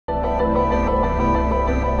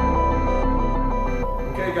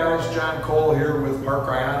control here with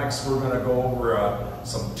Parker Ionics. We're going to go over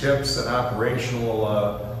some tips and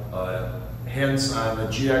operational hints on the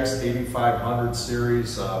GX8500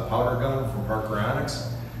 series powder gun from Parker Ionics.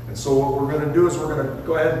 And so what we're going to do is we're going to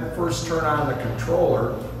go ahead and first turn on the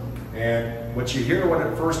controller. And what you hear when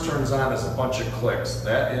it first turns on is a bunch of clicks.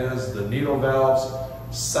 That is the needle valves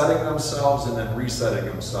setting themselves and then resetting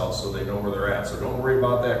themselves so they know where they're at. So don't worry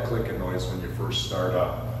about that clicking noise when you first start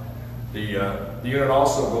up. The unit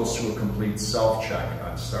also goes through a complete self-check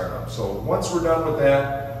on startup. So once we're done with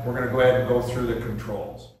that, we're going to go ahead and go through the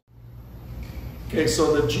controls. Okay,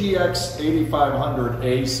 so the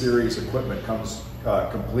GX8500A series equipment comes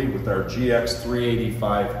complete with our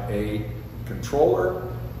GX385A controller.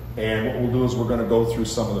 And what we'll do is we're going to go through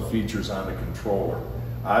some of the features on the controller.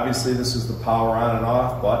 Obviously, this is the power on and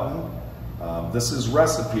off button. This is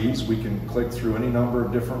recipes. We can click through any number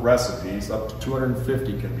of different recipes. Up to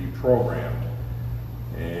 250 can be programmed.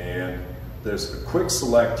 And there's a quick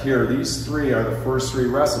select here. These three are the first three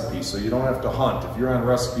recipes, so you don't have to hunt. If you're on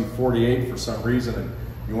recipe 48 for some reason and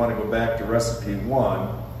you want to go back to recipe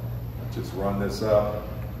 1, just run this up.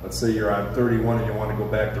 Let's say you're on 31 and you want to go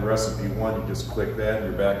back to recipe 1, you just click that and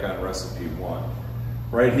you're back on recipe 1.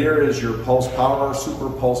 Right here is your pulse power, super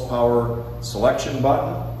pulse power selection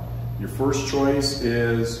button. Your first choice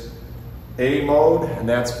is A mode, and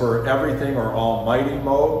that's for everything or almighty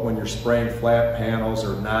mode when you're spraying flat panels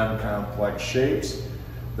or non-complex shapes.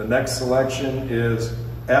 The next selection is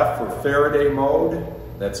F for Faraday mode.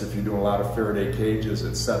 That's if you're doing a lot of Faraday cages.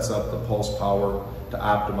 It sets up the pulse power to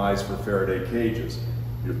optimize for Faraday cages.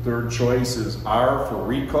 Your third choice is R for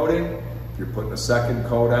recoating. If you're putting a second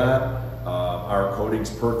coat on, our coating's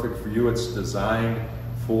perfect for you. It's designed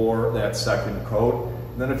for that second coat.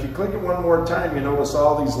 And then if you click it one more time, you notice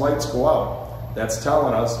all these lights go out. That's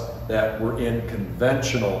telling us that we're in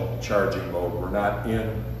conventional charging mode. We're not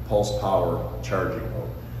in pulse power charging mode.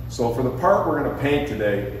 So for the part we're going to paint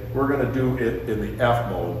today, we're going to do it in the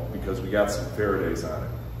F mode because we got some Faradays on it.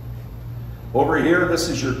 Over here, this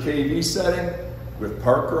is your KV setting. With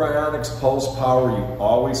Parker Ionics Pulse Power, you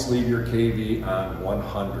always leave your KV on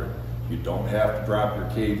 100. You don't have to drop your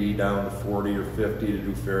KV down to 40 or 50 to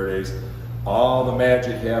do Faradays. All the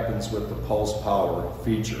magic happens with the Pulse Power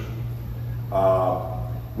feature.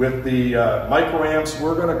 With the microamps,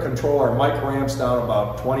 we're going to control our microamps down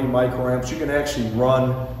about 20 microamps. You can actually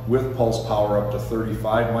run with Pulse Power up to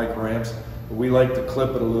 35 microamps. But we like to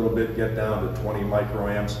clip it a little bit, get down to 20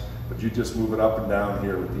 microamps. But you just move it up and down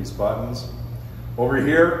here with these buttons. Over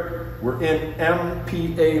here, we're in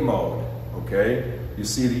MPA mode, okay? You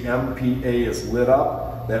see the MPA is lit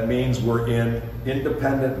up. That means we're in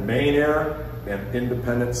independent main air and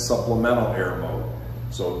independent supplemental air mode.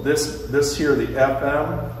 So this here, the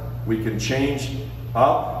FM, we can change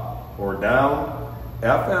up or down.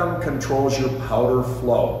 FM controls your powder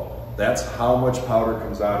flow. That's how much powder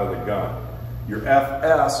comes out of the gun. Your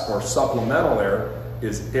FS, or supplemental air,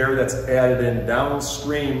 is air that's added in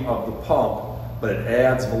downstream of the pump, but it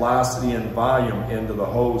adds velocity and volume into the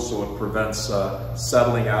hose so it prevents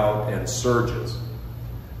settling out and surges.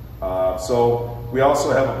 So we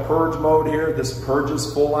also have a purge mode here. This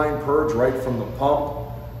purges full line purge right from the pump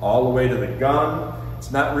all the way to the gun.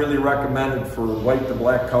 It's not really recommended for white to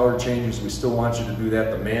black color changes. We still want you to do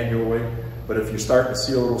that the manual way. But if you start to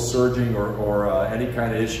see a little surging or any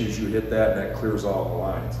kind of issues, you hit that and that clears all the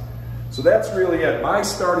lines. So that's really it. My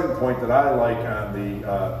starting point that I like on the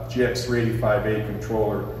GX385A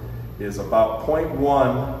controller is about 0.1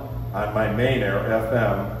 on my main air,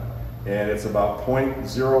 FM, and it's about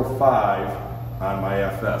 0.05 on my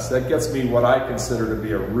FS. That gets me what I consider to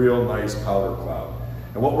be a real nice powder cloud.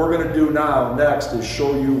 And what we're going to do now next is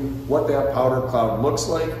show you what that powder cloud looks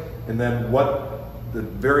like and then what the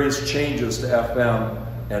various changes to FM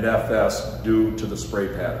and FS do to the spray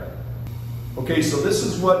pattern. Okay, so this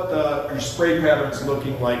is what your spray pattern's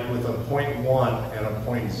looking like with a 0.1 and a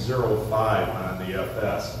 0.05 on the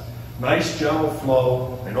FS. Nice gentle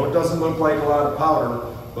flow. I know it doesn't look like a lot of powder,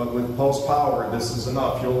 but with pulse power, this is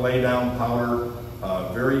enough. You'll lay down powder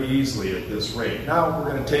very easily at this rate. Now we're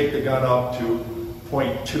going to take the gun up to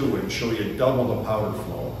 0.2 and show you double the powder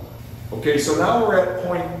flow. Okay, so now we're at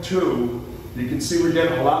 0.2. You can see we're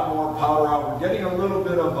getting a lot more powder out. We're getting a little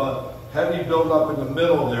bit of a heavy buildup in the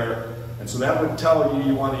middle there. And so that would tell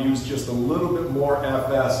you want to use just a little bit more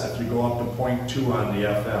FS if you go up to 0.2 on the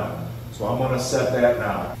FM. So I'm going to set that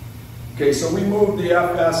now. Okay, so we moved the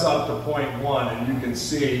FS up to 0.1 and you can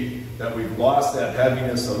see that we've lost that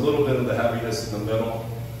heaviness, a little bit of the heaviness in the middle.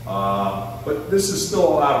 But this is still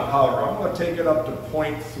a lot of powder. I'm going to take it up to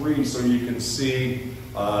 0.3 so you can see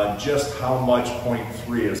just how much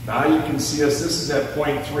 0.3 is. Now you can see us, this is at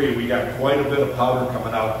 0.3. We got quite a bit of powder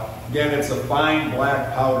coming out. Again, it's a fine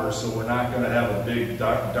black powder, so we're not going to have a big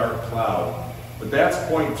dark cloud. But that's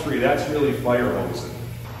 0.3. That's really fire hosing.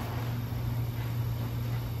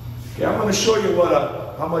 Okay, I'm going to show you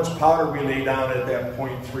how much powder we lay down at that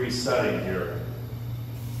 0.3 setting here.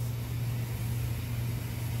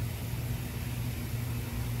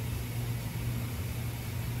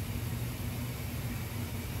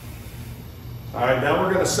 All right, now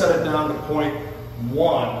we're going to set it down to 0.1.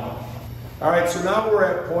 All right, so now we're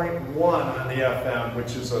at 0.1 on the FM,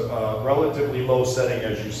 which is a relatively low setting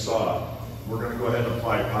as you saw. We're going to go ahead and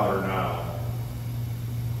apply powder now.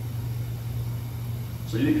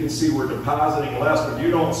 So you can see we're depositing less, but you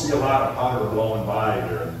don't see a lot of powder blowing by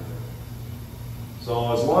here.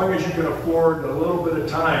 So as long as you can afford a little bit of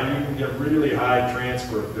time, you can get really high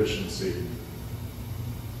transfer efficiency.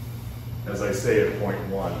 As I say, at 0.1.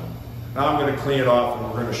 Now I'm going to clean it off and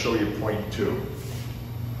we're going to show you 0.2.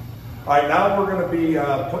 All right, now we're going to be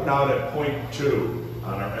putting out at 0.2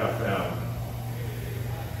 on our FM.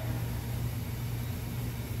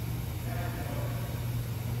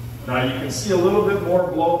 Now you can see a little bit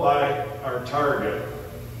more blow by our target.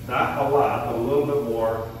 Not a lot, but a little bit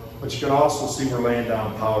more. But you can also see we're laying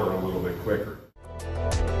down powder a little bit quicker.